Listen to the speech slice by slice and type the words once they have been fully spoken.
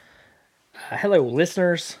Hello,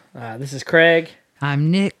 listeners. This is Craig.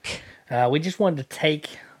 I'm Nick. We just wanted to take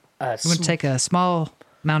I'm going to take a small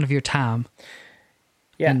amount of your time.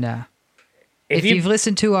 Yeah. And if you've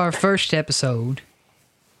listened to our first episode,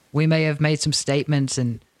 we may have made some statements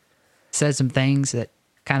and said some things that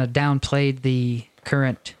kind of downplayed the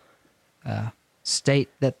current state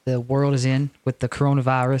that the world is in with the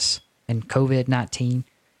coronavirus and COVID-19.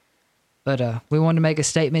 But we wanted to make a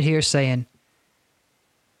statement here saying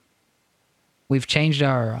we've changed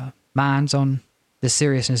our minds on the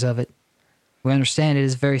seriousness of it. We understand it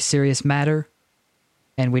is a very serious matter,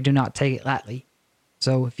 and we do not take it lightly.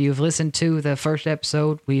 So if you've listened to the first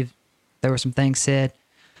episode, there were some things said.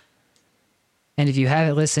 And if you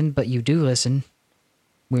haven't listened, but you do listen,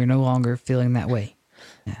 we're no longer feeling that way.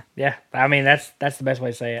 Yeah, I mean, that's the best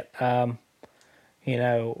way to say it.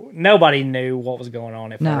 Nobody knew what was going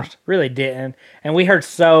on at first. Really didn't. And we heard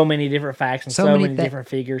so many different facts and so many different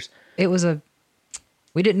figures.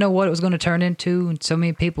 We didn't know what it was going to turn into, and so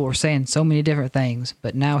many people were saying so many different things.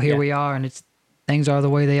 But now here we are, and things are the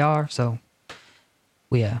way they are. So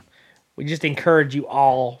we just encourage you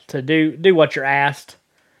all to do what you're asked.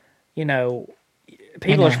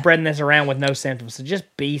 People are spreading this around with no symptoms, so just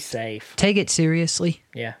be safe. Take it seriously.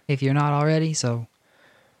 Yeah. If you're not already. So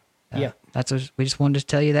we just wanted to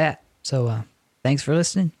tell you that. So thanks for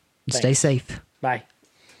listening, and stay safe. Bye.